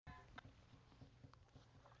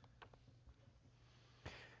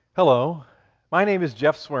Hello, my name is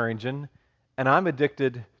Jeff Swearingen, and I'm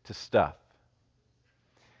addicted to stuff.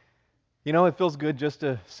 You know, it feels good just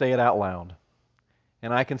to say it out loud,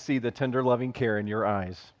 and I can see the tender, loving care in your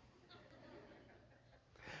eyes.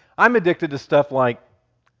 I'm addicted to stuff like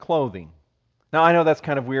clothing. Now, I know that's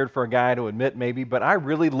kind of weird for a guy to admit, maybe, but I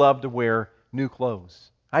really love to wear new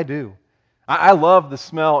clothes. I do. I love the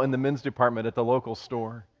smell in the men's department at the local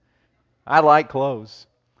store. I like clothes.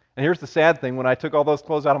 And here's the sad thing when I took all those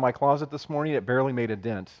clothes out of my closet this morning, it barely made a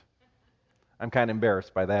dent. I'm kind of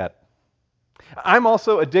embarrassed by that. I'm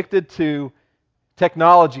also addicted to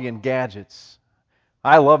technology and gadgets.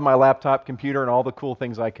 I love my laptop computer and all the cool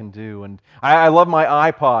things I can do. And I love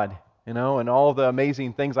my iPod, and all the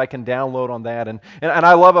amazing things I can download on that. And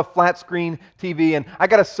I love a flat screen TV. And I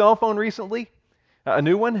got a cell phone recently, a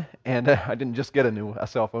new one. And I didn't just get a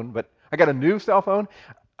cell phone, but I got a new cell phone.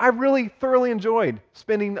 I really thoroughly enjoyed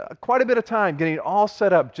spending quite a bit of time getting it all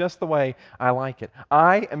set up just the way I like it.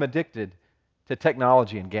 I am addicted to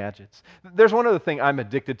technology and gadgets. There's one other thing I'm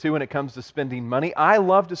addicted to when it comes to spending money. I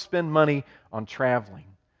love to spend money on traveling.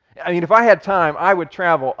 I mean, if I had time, I would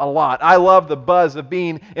travel a lot. I love the buzz of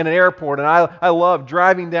being in an airport, and I love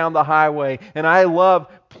driving down the highway, and I love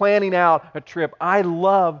planning out a trip. I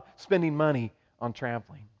love spending money on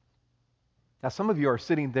traveling. Now, some of you are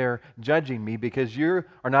sitting there judging me because you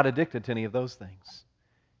are not addicted to any of those things.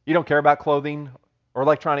 You don't care about clothing or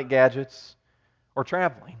electronic gadgets or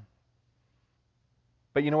traveling.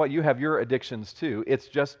 But you know what? You have your addictions too. It's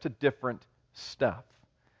just to different stuff.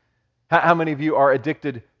 How many of you are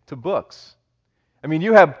addicted to books? I mean,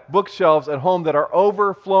 you have bookshelves at home that are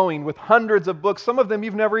overflowing with hundreds of books, some of them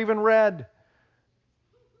you've never even read.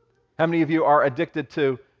 How many of you are addicted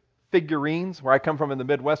to figurines? Where I come from in the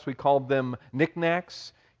Midwest, we called them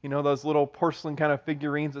knickknacks. You know, those little porcelain kind of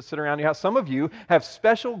figurines that sit around your house. Some of you have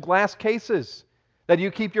special glass cases that you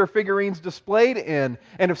keep your figurines displayed in.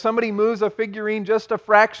 And if somebody moves a figurine just a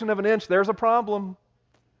fraction of an inch, there's a problem.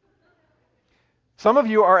 Some of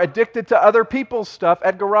you are addicted to other people's stuff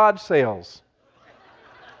at garage sales.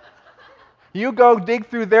 You go dig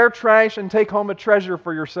through their trash and take home a treasure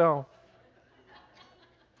for yourself.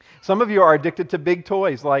 Some of you are addicted to big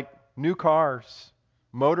toys like new cars,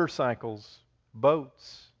 motorcycles,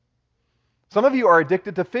 boats. Some of you are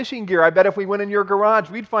addicted to fishing gear. I bet if we went in your garage,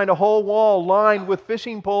 we'd find a whole wall lined with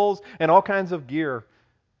fishing poles and all kinds of gear.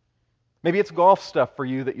 Maybe it's golf stuff for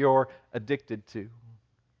you that you're addicted to.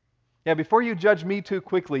 Yeah, before you judge me too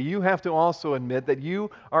quickly, you have to also admit that you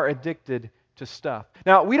are addicted to stuff.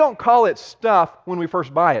 Now, we don't call it stuff when we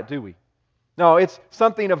first buy it, do we? No, it's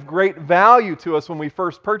something of great value to us when we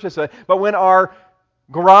first purchase it. But when our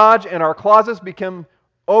garage and our closets become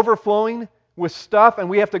overflowing with stuff and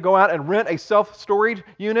we have to go out and rent a self-storage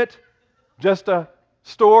unit just to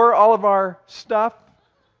store all of our stuff.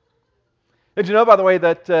 Did you know, by the way,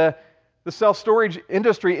 that the self-storage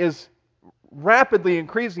industry is rapidly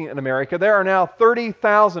increasing in America? There are now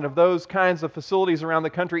 30,000 of those kinds of facilities around the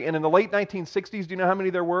country, and in the late 1960s, do you know how many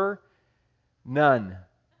there were? None.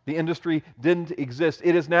 The industry didn't exist.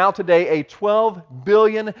 It is now today a $12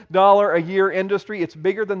 billion a year industry. It's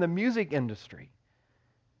bigger than the music industry.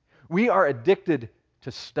 We are addicted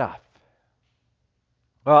to stuff.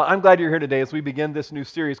 Well, I'm glad you're here today as we begin this new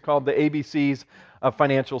series called The ABCs of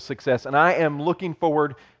Financial Success. And I am looking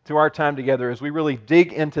forward to our time together as we really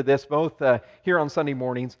dig into this both here on Sunday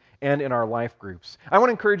mornings and in our life groups. I want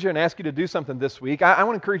to encourage you and ask you to do something this week. I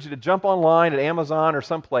want to encourage you to jump online at Amazon or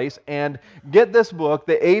someplace and get this book,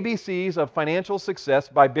 The ABCs of Financial Success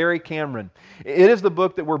by Barry Cameron. It is the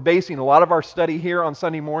book that we're basing a lot of our study here on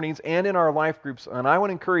Sunday mornings and in our life groups on. I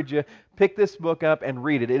want to encourage you, pick this book up and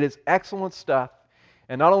read it. It is excellent stuff.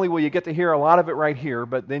 And not only will you get to hear a lot of it right here,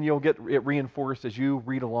 but then you'll get it reinforced as you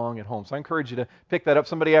read along at home. So I encourage you to pick that up.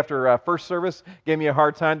 Somebody after first service gave me a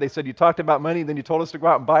hard time. They said, you talked about money, then you told us to go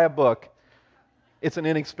out and buy a book. It's an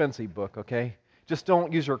inexpensive book, okay? Just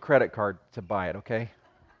don't use your credit card to buy it, okay?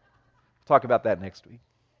 We'll talk about that next week.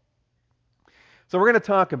 So we're going to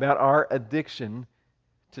talk about our addiction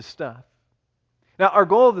to stuff. Now, our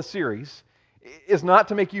goal of the series is not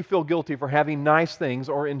to make you feel guilty for having nice things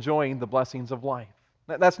or enjoying the blessings of life.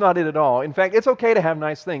 That's not it at all. In fact, it's okay to have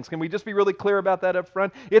nice things. Can we just be really clear about that up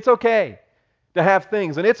front? It's okay to have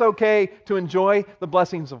things, and it's okay to enjoy the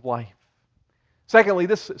blessings of life. Secondly,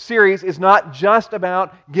 this series is not just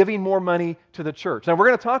about giving more money to the church. Now, we're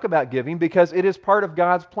going to talk about giving because it is part of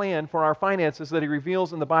God's plan for our finances that He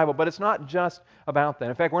reveals in the Bible, but it's not just about that.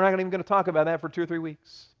 In fact, we're not even going to talk about that for 2 or 3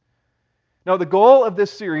 weeks. No, the goal of this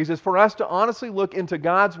series is for us to honestly look into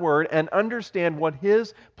God's Word and understand what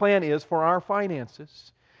His plan is for our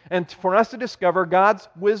finances. And for us to discover God's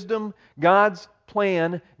wisdom, God's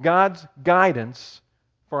plan, God's guidance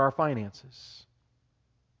for our finances.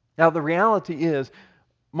 Now, the reality is,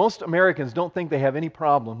 most Americans don't think they have any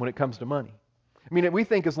problem when it comes to money. I mean, we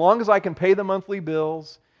think as long as I can pay the monthly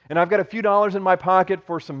bills, and I've got a few dollars in my pocket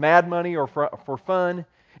for some mad money or for fun,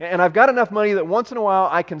 and I've got enough money that once in a while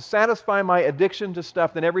I can satisfy my addiction to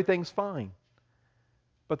stuff, then everything's fine.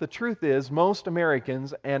 But the truth is, most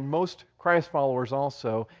Americans and most Christ followers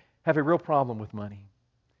also have a real problem with money.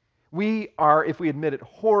 We are, if we admit it,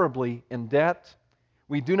 horribly in debt.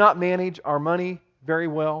 We do not manage our money very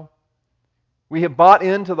well. We have bought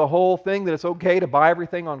into the whole thing that it's okay to buy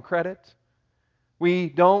everything on credit. We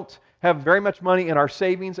don't have very much money in our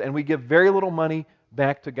savings, and we give very little money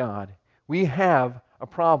back to God. We have a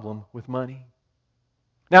problem with money.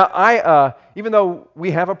 Now, even though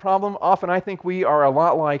we have a problem, often I think we are a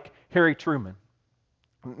lot like Harry Truman.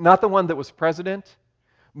 Not the one that was president,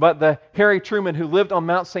 but the Harry Truman who lived on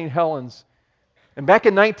Mount St. Helens. And back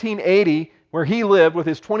in 1980, where he lived with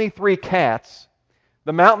his 23 cats,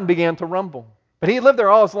 the mountain began to rumble. But he lived there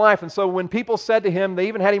all his life, and so when people said to him, they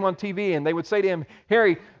even had him on TV, and they would say to him,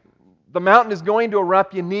 Harry, the mountain is going to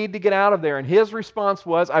erupt, you need to get out of there. And his response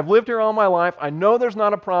was, I've lived here all my life, I know there's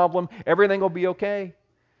not a problem, everything will be okay.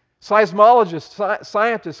 Seismologists,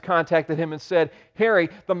 scientists contacted him and said, Harry,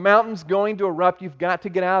 the mountain's going to erupt, you've got to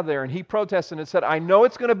get out of there. And he protested and said, I know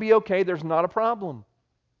it's going to be okay, there's not a problem.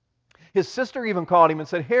 His sister even called him and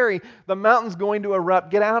said, Harry, the mountain's going to erupt,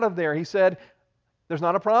 get out of there. He said, there's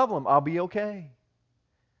not a problem, I'll be okay.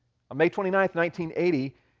 On May 29th,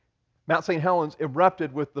 1980, Mount St. Helens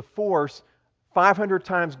erupted with the force 500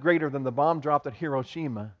 times greater than the bomb dropped at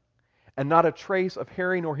Hiroshima, and not a trace of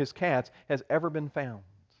Harry nor his cats has ever been found.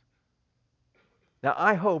 Now,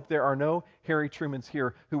 I hope there are no Harry Trumans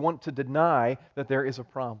here who want to deny that there is a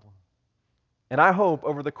problem. And I hope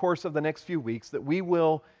over the course of the next few weeks that we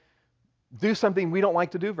will do something we don't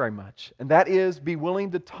like to do very much, and that is be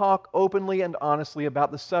willing to talk openly and honestly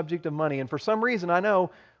about the subject of money. And for some reason, I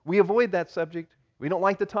know we avoid that subject. We don't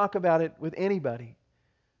like to talk about it with anybody.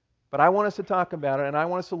 But I want us to talk about it, and I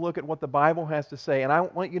want us to look at what the Bible has to say. And I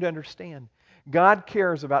want you to understand, God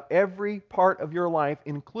cares about every part of your life,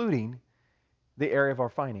 including the area of our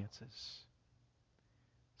finances.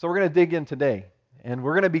 So we're going to dig in today, and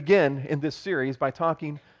we're going to begin in this series by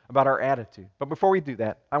talking about our attitude. But before we do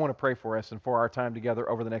that, I want to pray for us and for our time together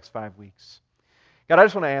over the next 5 weeks. God, I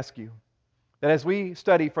just want to ask you that as we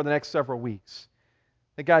study for the next several weeks,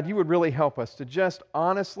 that God, you would really help us to just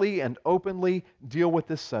honestly and openly deal with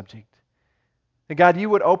this subject. That God, you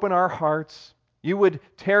would open our hearts, you would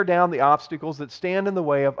tear down the obstacles that stand in the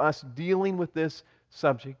way of us dealing with this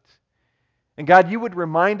subject. And God, you would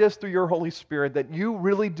remind us through your Holy Spirit that you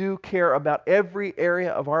really do care about every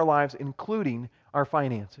area of our lives, including our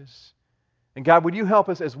finances. And God, would you help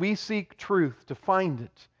us as we seek truth to find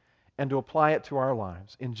it and to apply it to our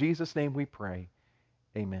lives. In Jesus' name we pray.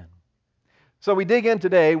 Amen. So we dig in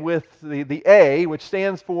today with the A, which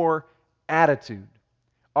stands for attitude.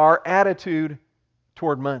 Our attitude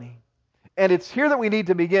toward money. And it's here that we need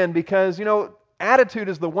to begin because, attitude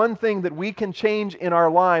is the one thing that we can change in our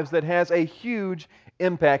lives that has a huge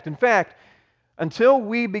impact. In fact, until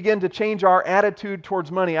we begin to change our attitude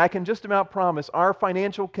towards money, I can just about promise our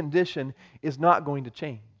financial condition is not going to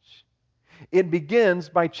change. It begins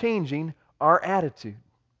by changing our attitude.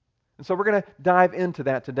 And so we're going to dive into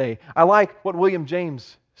that today. I like what William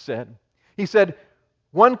James said. He said,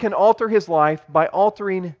 one can alter his life by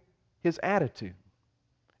altering his attitude.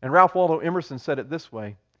 And Ralph Waldo Emerson said it this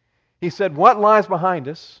way. He said, what lies behind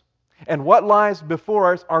us and what lies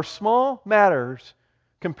before us are small matters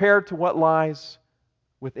compared to what lies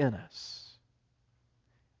within us.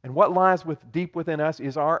 And what lies deep within us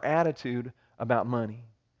is our attitude about money.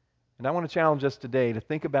 And I want to challenge us today to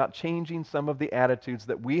think about changing some of the attitudes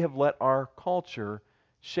that we have let our culture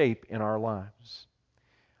shape in our lives.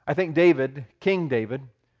 I think David, King David,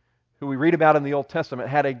 who we read about in the Old Testament,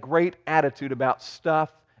 had a great attitude about stuff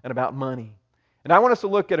and about money. And I want us to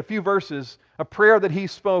look at a few verses, a prayer that he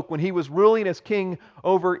spoke when he was ruling as king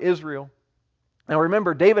over Israel. Now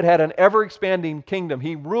remember, David had an ever-expanding kingdom.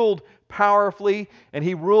 He ruled powerfully, and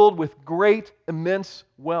he ruled with great, immense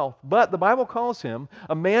wealth. But the Bible calls him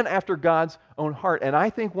a man after God's own heart. And I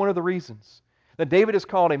think one of the reasons that David is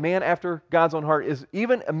called a man after God's own heart is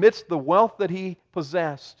even amidst the wealth that he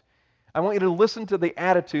possessed, I want you to listen to the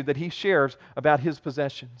attitude that he shares about his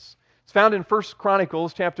possessions. It's found in 1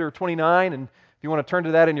 Chronicles chapter 29, and if you want to turn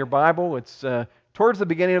to that in your Bible, it's towards the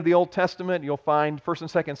beginning of the Old Testament. You'll find 1 and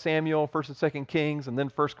 2 Samuel, 1 and 2 Kings, and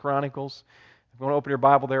then 1 Chronicles. If you want to open your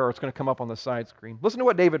Bible there, or it's going to come up on the side screen. Listen to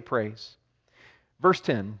what David prays. Verse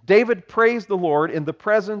 10, David praised the Lord in the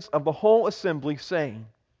presence of the whole assembly, saying,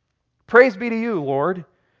 Praise be to you, Lord,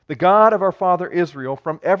 the God of our father Israel,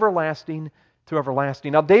 from everlasting to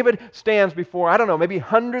everlasting. Now, David stands before, I don't know, maybe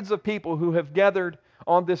hundreds of people who have gathered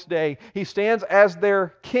on this day. He stands as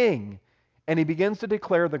their king, and he begins to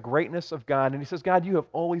declare the greatness of God. And he says, God, you have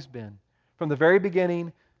always been. From the very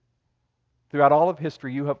beginning, throughout all of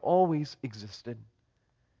history, you have always existed.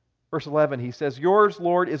 Verse 11, he says, Yours,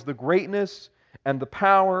 Lord, is the greatness and the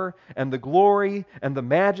power and the glory and the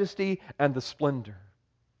majesty and the splendor.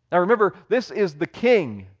 Now remember, this is the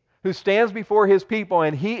king who stands before his people,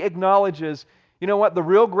 and he acknowledges, you know what, the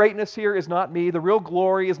real greatness here is not me. The real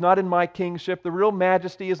glory is not in my kingship. The real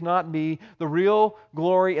majesty is not me. The real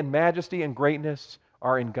glory and majesty and greatness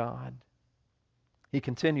are in God. He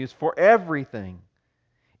continues, For everything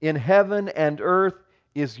in heaven and earth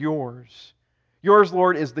is yours. Yours,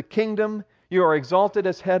 Lord, is the kingdom. You are exalted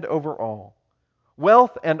as head over all.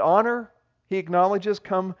 Wealth and honor, he acknowledges,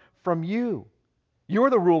 come from you. You are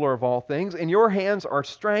the ruler of all things. In your hands are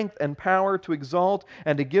strength and power to exalt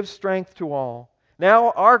and to give strength to all.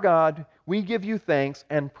 Now, our God, we give you thanks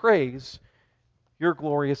and praise your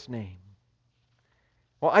glorious name.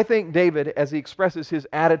 Well, I think David, as he expresses his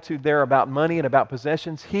attitude there about money and about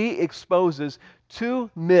possessions, he exposes two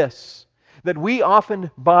myths that we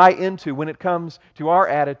often buy into when it comes to our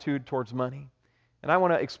attitude towards money. And I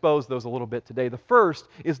want to expose those a little bit today. The first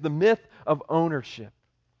is the myth of ownership.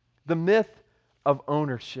 The myth of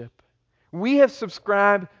ownership. We have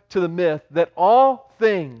subscribed to the myth that all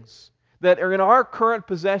things that are in our current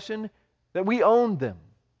possession, that we own them.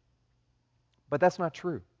 But that's not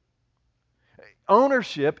true.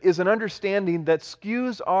 Ownership is an understanding that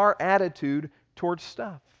skews our attitude towards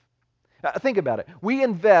stuff. Think about it. We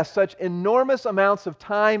invest such enormous amounts of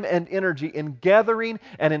time and energy in gathering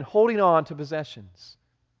and in holding on to possessions.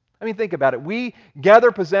 I mean, think about it. We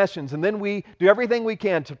gather possessions and then we do everything we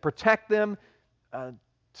can to protect them,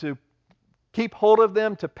 to keep hold of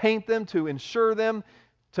them, to paint them, to insure them,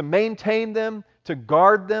 to maintain them, to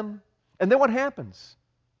guard them. And then what happens?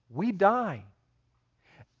 We die.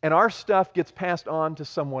 And our stuff gets passed on to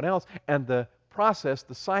someone else, and the process,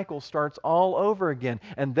 the cycle starts all over again.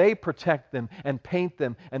 And they protect them and paint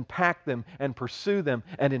them and pack them and pursue them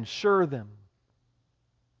and insure them.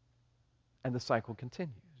 And the cycle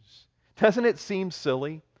continues. Doesn't it seem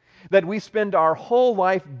silly that we spend our whole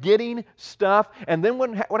life getting stuff, and then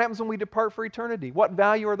what happens when we depart for eternity? What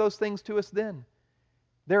value are those things to us then?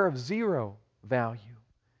 They're of zero value.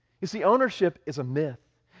 You see, ownership is a myth.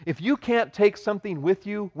 If you can't take something with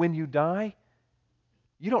you when you die,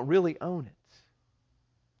 you don't really own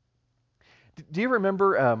it. Do you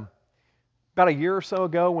remember about a year or so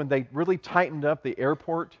ago when they really tightened up the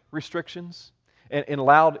airport restrictions and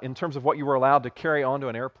allowed, in terms of what you were allowed to carry onto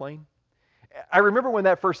an airplane? I remember when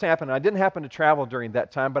that first happened. I didn't happen to travel during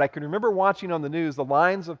that time, but I can remember watching on the news the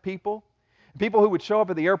lines of people who would show up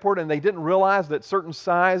at the airport and they didn't realize that certain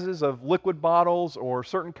sizes of liquid bottles or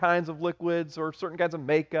certain kinds of liquids or certain kinds of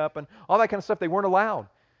makeup and all that kind of stuff, they weren't allowed.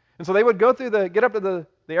 And so they would get up to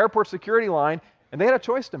the airport security line, and they had a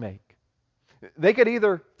choice to make. They could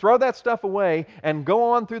either throw that stuff away and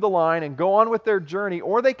go on through the line and go on with their journey,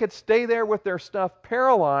 or they could stay there with their stuff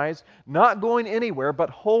paralyzed, not going anywhere, but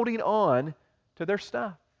holding on to their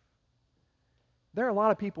stuff. There are a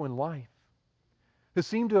lot of people in life who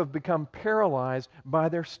seem to have become paralyzed by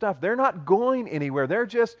their stuff. They're not going anywhere. They're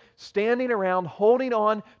just standing around holding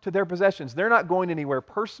on to their possessions. They're not going anywhere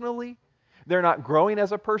personally. They're not growing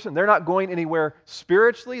as a person. They're not going anywhere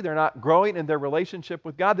spiritually. They're not growing in their relationship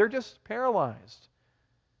with God. They're just paralyzed,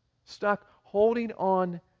 stuck holding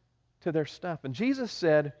on to their stuff. And Jesus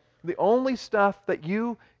said, the only stuff that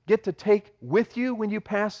you get to take with you when you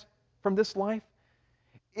pass from this life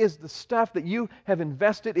is the stuff that you have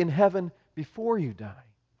invested in heaven before you die.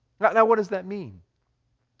 Now, what does that mean?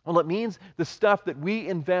 Well, it means the stuff that we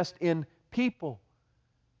invest in people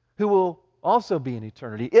who will also be in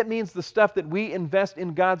eternity. It means the stuff that we invest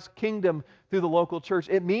in God's kingdom through the local church.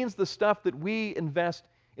 It means the stuff that we invest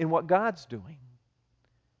in what God's doing.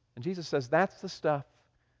 And Jesus says that's the stuff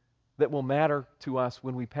that will matter to us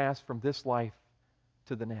when we pass from this life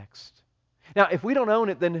to the next. Now, if we don't own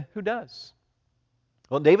it, then who does?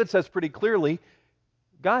 Well, David says pretty clearly,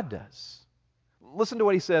 God does. Listen to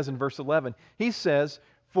what he says in verse 11. He says,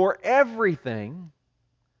 for everything,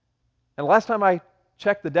 and last time I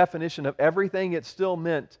checked the definition of everything, it still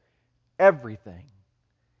meant everything.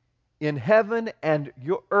 In heaven and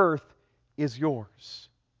your earth is yours,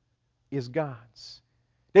 is God's.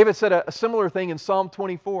 David said a similar thing in Psalm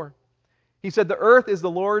 24. He said, the earth is the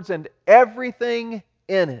Lord's and everything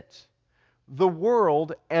in it, the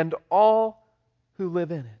world and all who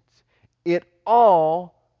live in it. It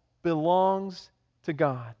all belongs to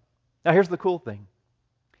God. Now, here's the cool thing.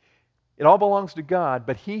 It all belongs to God,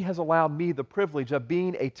 but He has allowed me the privilege of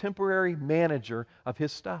being a temporary manager of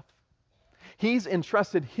His stuff. He's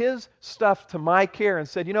entrusted His stuff to my care and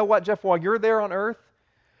said, you know what, Jeff, while you're there on earth,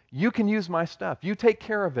 you can use my stuff. You take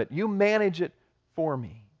care of it. You manage it for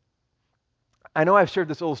me. I know I've shared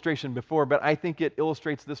this illustration before, but I think it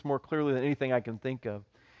illustrates this more clearly than anything I can think of.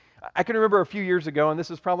 I can remember a few years ago, and this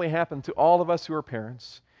has probably happened to all of us who are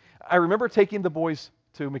parents. I remember taking the boys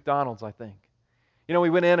to McDonald's, I think. You know,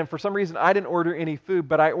 we went in, and for some reason, I didn't order any food,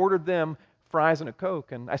 but I ordered them fries and a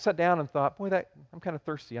Coke. And I sat down and thought, boy, I'm kind of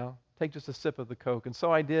thirsty. I'll take just a sip of the Coke. And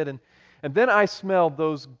so I did. And then I smelled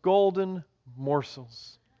those golden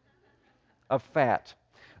morsels of fat.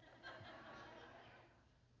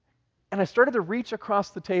 And I started to reach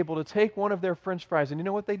across the table to take one of their French fries. And you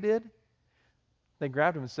know what they did? They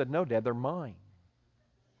grabbed them and said, no, Dad, they're mine.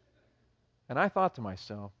 And I thought to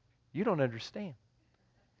myself, you don't understand.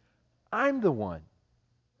 I'm the one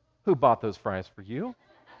who bought those fries for you.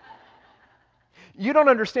 You don't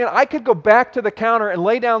understand. I could go back to the counter and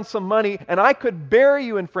lay down some money, and I could bury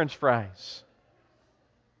you in French fries.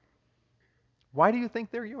 Why do you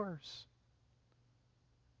think they're yours?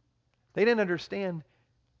 They didn't understand.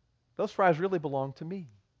 Those fries really belong to me.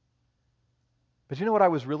 But you know what I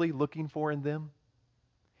was really looking for in them?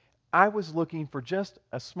 I was looking for just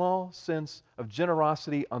a small sense of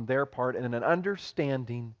generosity on their part and an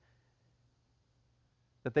understanding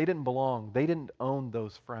that they didn't belong. They didn't own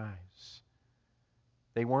those fries.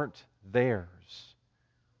 They weren't theirs.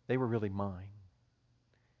 They were really mine.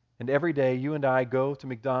 And every day you and I go to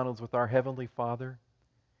McDonald's with our Heavenly Father,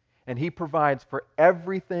 and He provides for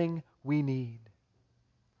everything we need.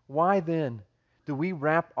 Why then do we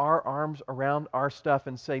wrap our arms around our stuff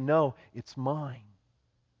and say, no, it's mine?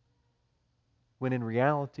 When in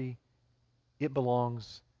reality, it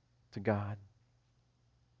belongs to God.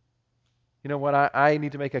 You know what? I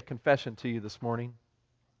need to make a confession to you this morning.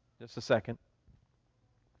 Just a second.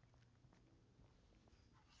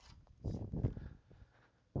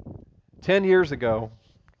 Ten years ago,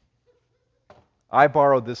 I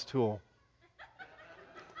borrowed this tool.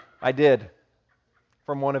 I did,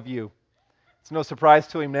 from one of you. It's no surprise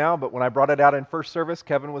to him now, but when I brought it out in first service,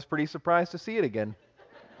 Kevin was pretty surprised to see it again.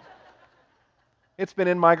 It's been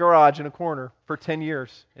in my garage in a corner for 10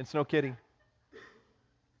 years. It's no kidding.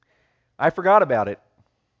 I forgot about it.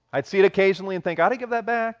 I'd see it occasionally and think, I ought to give that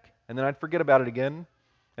back. And then I'd forget about it again.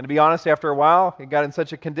 And to be honest, after a while, it got in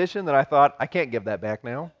such a condition that I thought, I can't give that back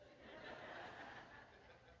now.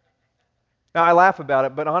 Now, I laugh about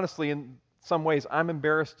it, but honestly, in some ways, I'm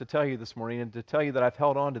embarrassed to tell you this morning and to tell you that I've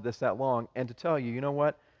held on to this that long and to tell you, you know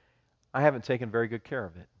what? I haven't taken very good care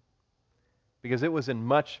of it. Because it was in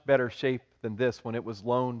much better shape than this when it was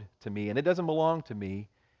loaned to me. And it doesn't belong to me,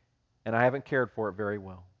 and I haven't cared for it very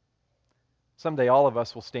well. Someday all of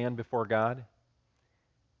us will stand before God,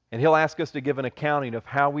 and He'll ask us to give an accounting of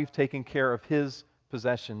how we've taken care of His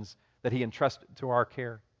possessions that He entrusted to our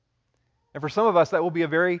care. And for some of us, that will be a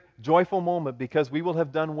very joyful moment because we will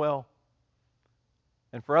have done well.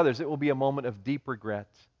 And for others, it will be a moment of deep regret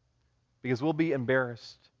because we'll be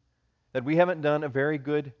embarrassed that we haven't done a very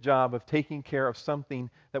good job of taking care of something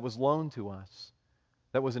that was loaned to us,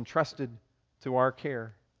 that was entrusted to our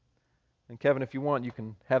care. And Kevin, if you want, you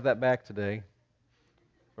can have that back today.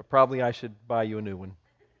 But probably I should buy you a new one.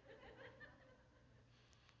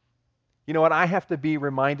 You know what? I have to be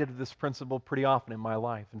reminded of this principle pretty often in my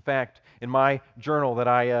life. In fact, in my journal that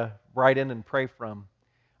I write in and pray from,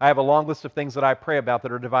 I have a long list of things that I pray about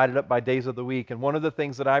that are divided up by days of the week. And one of the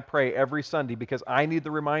things that I pray every Sunday, because I need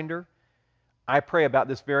the reminder, I pray about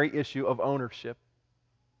this very issue of ownership.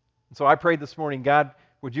 And so I prayed this morning, God,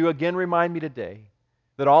 would you again remind me today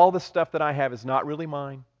that all the stuff that I have is not really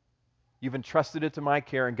mine? You've entrusted it to my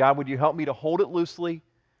care. And God, would you help me to hold it loosely?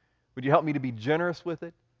 Would you help me to be generous with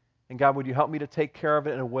it? And God, would you help me to take care of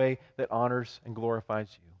it in a way that honors and glorifies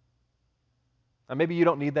you? Now, maybe you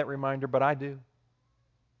don't need that reminder, but I do.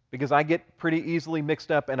 Because I get pretty easily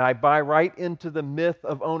mixed up and I buy right into the myth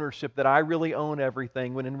of ownership that I really own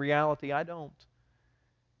everything, when in reality I don't.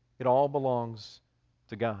 It all belongs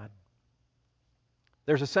to God.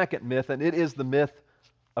 There's a second myth, and it is the myth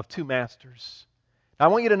of two masters. Now, I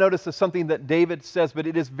want you to notice this, something that David says, but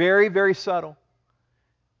it is very, very subtle.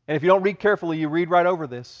 And if you don't read carefully, you read right over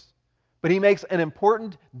this. But he makes an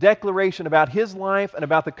important declaration about his life and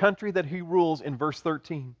about the country that he rules in verse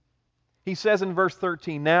 13. He says in verse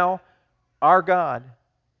 13, now, our God,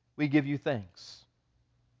 we give you thanks.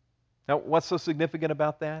 Now, what's so significant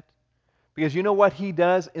about that? Because you know what he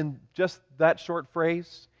does in just that short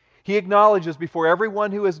phrase? He acknowledges before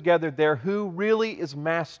everyone who is gathered there who really is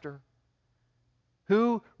master,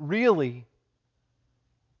 who really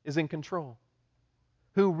is in control,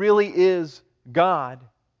 who really is God.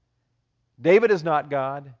 David is not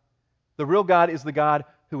God. The real God is the God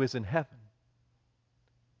who is in heaven.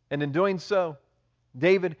 And in doing so,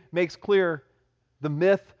 David makes clear the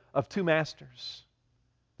myth of two masters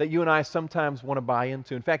that you and I sometimes want to buy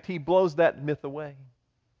into. In fact, he blows that myth away.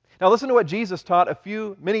 Now listen to what Jesus taught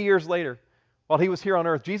many years later while he was here on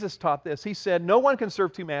earth. Jesus taught this. He said, "No one can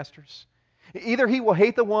serve two masters. Either he will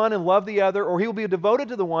hate the one and love the other, or he will be devoted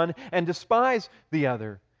to the one and despise the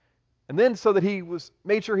other." And then, so that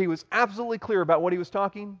made sure he was absolutely clear about what he was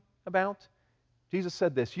talking about, Jesus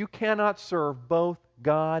said this: "You cannot serve both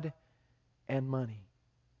God and money."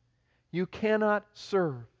 You cannot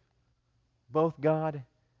serve both God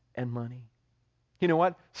and money. You know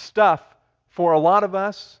what? Stuff, for a lot of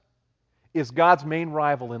us, is God's main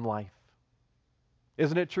rival in life.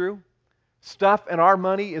 Isn't it true? Stuff and our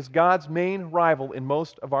money is God's main rival in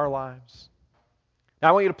most of our lives. Now,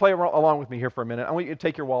 I want you to play along with me here for a minute. I want you to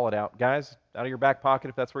take your wallet out. Guys, out of your back pocket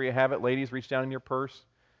if that's where you have it. Ladies, reach down in your purse.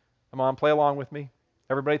 Come on, play along with me.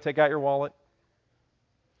 Everybody take out your wallet.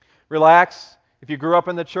 Relax. If you grew up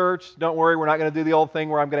in the church, don't worry. We're not going to do the old thing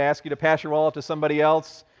where I'm going to ask you to pass your wallet to somebody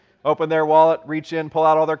else. Open their wallet, reach in, pull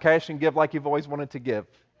out all their cash, and give like you've always wanted to give.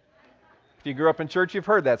 If you grew up in church, you've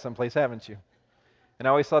heard that someplace, haven't you? And I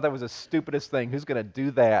always thought that was the stupidest thing. Who's going to do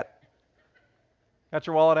that? Got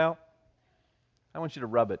your wallet out? I want you to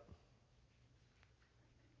rub it.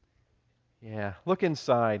 Yeah, look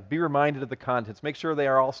inside. Be reminded of the contents. Make sure they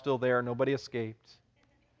are all still there. Nobody escaped.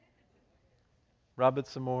 Rub it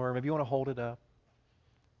some more. Maybe you want to hold it up.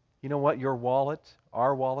 You know what? Your wallet,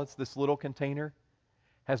 our wallets, this little container,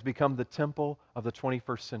 has become the temple of the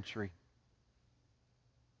 21st century.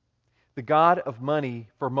 The God of money,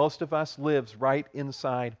 for most of us, lives right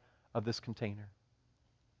inside of this container.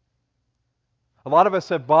 A lot of us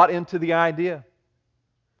have bought into the idea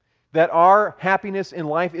that our happiness in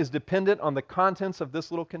life is dependent on the contents of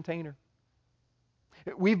this little container.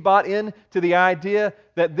 We've bought into the idea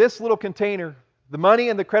that this little container, the money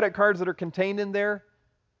and the credit cards that are contained in there,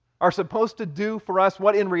 are supposed to do for us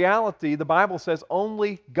what in reality the Bible says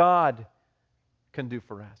only God can do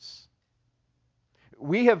for us.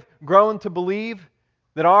 We have grown to believe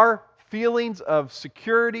that our feelings of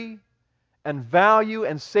security and value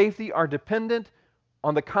and safety are dependent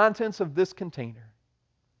on the contents of this container.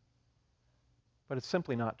 But it's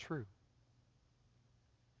simply not true.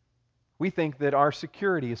 We think that our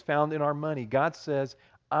security is found in our money. God says,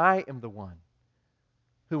 "I am the one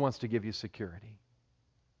who wants to give you security."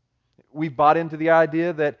 We've bought into the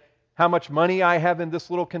idea that how much money I have in this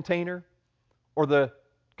little container, or the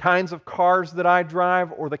kinds of cars that I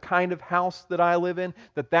drive, or the kind of house that I live in,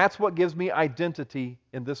 that's what gives me identity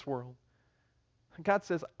in this world. God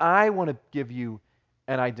says, "I want to give you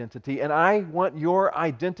an identity, and I want your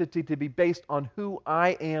identity to be based on who I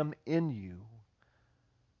am in you."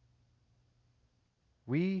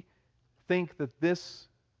 We think that this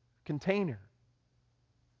container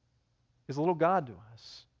is a little God to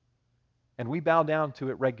us, and we bow down to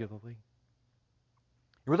it regularly.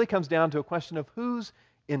 It really comes down to a question of who's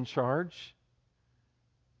in charge.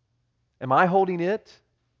 Am I holding it,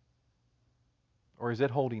 or is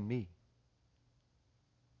it holding me?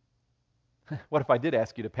 What if I did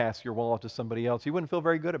ask you to pass your wallet to somebody else? You wouldn't feel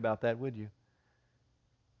very good about that, would you?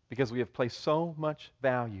 Because we have placed so much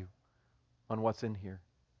value on what's in here.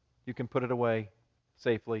 You can put it away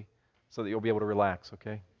safely so that you'll be able to relax,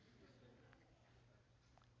 okay?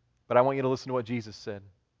 But I want you to listen to what Jesus said.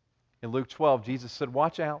 In Luke 12, Jesus said,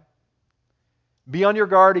 "Watch out. Be on your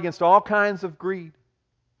guard against all kinds of greed,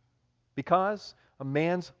 because a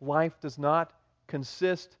man's life does not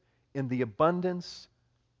consist in the abundance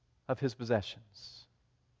of his possessions."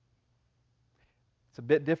 It's a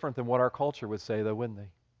bit different than what our culture would say, though, wouldn't they?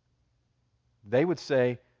 They would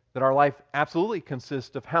say that our life absolutely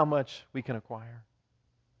consists of how much we can acquire.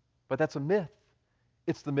 But that's a myth.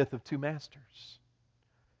 It's the myth of two masters.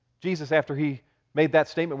 Jesus, after he made that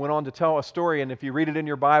statement, went on to tell a story, and if you read it in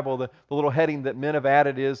your Bible, the little heading that men have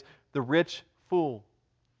added is "The Rich Fool."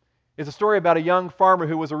 It's a story about a young farmer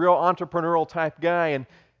who was a real entrepreneurial type guy, and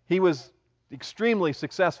he was extremely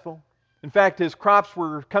successful. In fact, his crops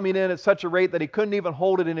were coming in at such a rate that he couldn't even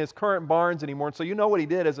hold it in his current barns anymore. And so you know what he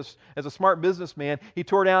did as a smart businessman. He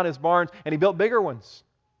tore down his barns and he built bigger ones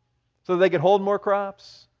so that they could hold more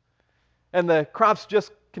crops. And the crops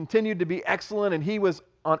just continued to be excellent, and he was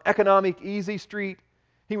on economic easy street.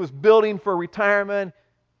 He was building for retirement.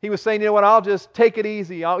 He was saying, "You know what, I'll just take it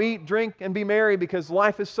easy. I'll eat, drink, and be merry because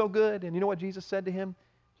life is so good." And you know what Jesus said to him?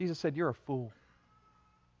 Jesus said, you're a fool.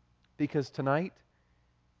 Because tonight,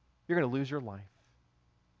 you're going to lose your life.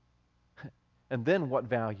 And then what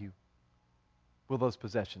value will those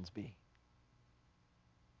possessions be?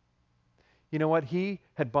 You know what? He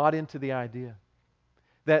had bought into the idea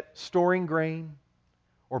that storing grain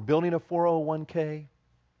or building a 401k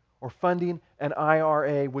or funding an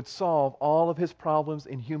IRA would solve all of his problems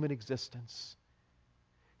in human existence.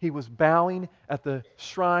 He was bowing at the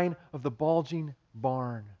shrine of the bulging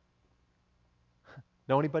barn.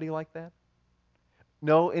 Know anybody like that?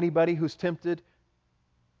 Know anybody who's tempted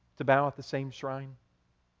to bow at the same shrine?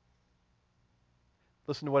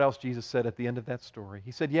 Listen to what else Jesus said at the end of that story.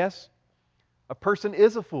 He said, yes, a person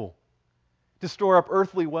is a fool to store up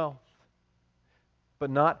earthly wealth, but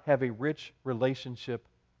not have a rich relationship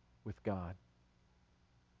with God.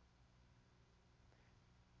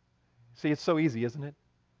 See, it's so easy, isn't it?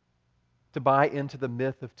 To buy into the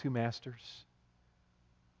myth of two masters.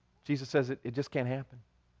 Jesus says it just can't happen.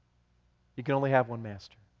 You can only have one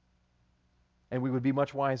master. And we would be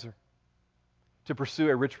much wiser to pursue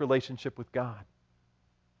a rich relationship with God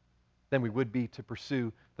than we would be to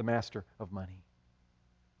pursue the master of money.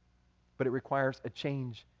 But it requires a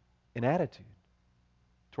change in attitude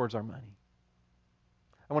towards our money.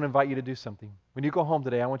 I want to invite you to do something. When you go home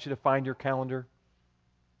today, I want you to find your calendar.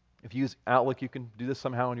 If you use Outlook, you can do this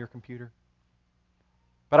somehow on your computer.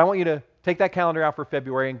 But I want you to take that calendar out for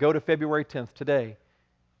February and go to February 10th today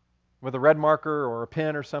with a red marker or a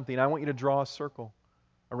pen or something. I want you to draw a circle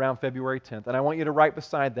around February 10th. And I want you to write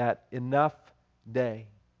beside that, enough day.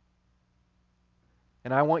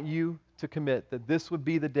 And I want you to commit that this would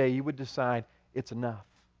be the day you would decide it's enough.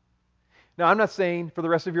 Now, I'm not saying for the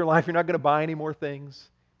rest of your life you're not going to buy any more things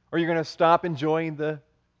or you're going to stop enjoying the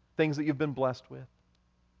things that you've been blessed with.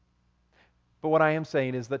 But what I am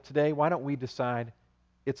saying is that today, why don't we decide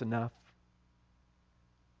it's enough?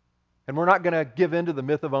 And we're not going to give in to the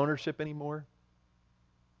myth of ownership anymore.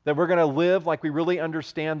 That we're going to live like we really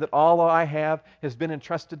understand that all I have has been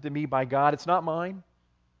entrusted to me by God. It's not mine.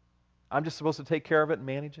 I'm just supposed to take care of it and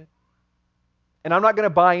manage it. And I'm not going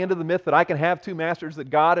to buy into the myth that I can have two masters, that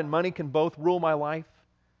God and money can both rule my life.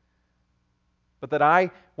 But that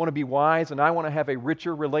I want to be wise and I want to have a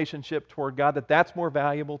richer relationship toward God, that's more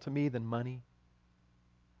valuable to me than money.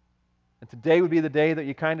 And today would be the day that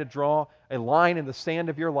you kind of draw a line in the sand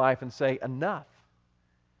of your life and say, enough.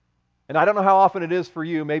 And I don't know how often it is for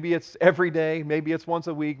you. Maybe it's every day, maybe it's once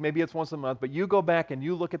a week, maybe it's once a month. But you go back and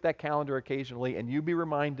you look at that calendar occasionally and you be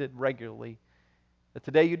reminded regularly that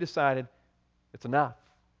today you decided it's enough.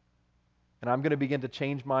 And I'm going to begin to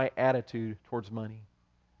change my attitude towards money.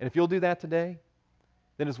 And if you'll do that today,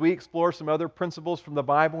 then as we explore some other principles from the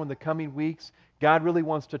Bible in the coming weeks, God really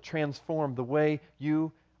wants to transform the way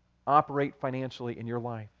you operate financially in your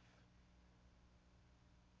life.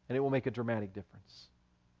 And it will make a dramatic difference.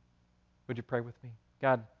 Would you pray with me?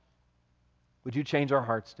 God, would you change our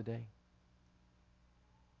hearts today?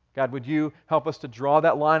 God, would you help us to draw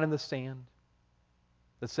that line in the sand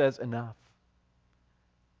that says enough?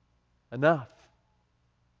 Enough.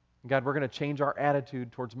 And God, we're going to change our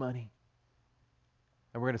attitude towards money.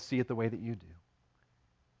 And we're going to see it the way that you do.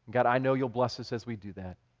 And God, I know you'll bless us as we do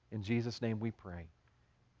that. In Jesus' name we pray.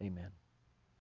 Amen.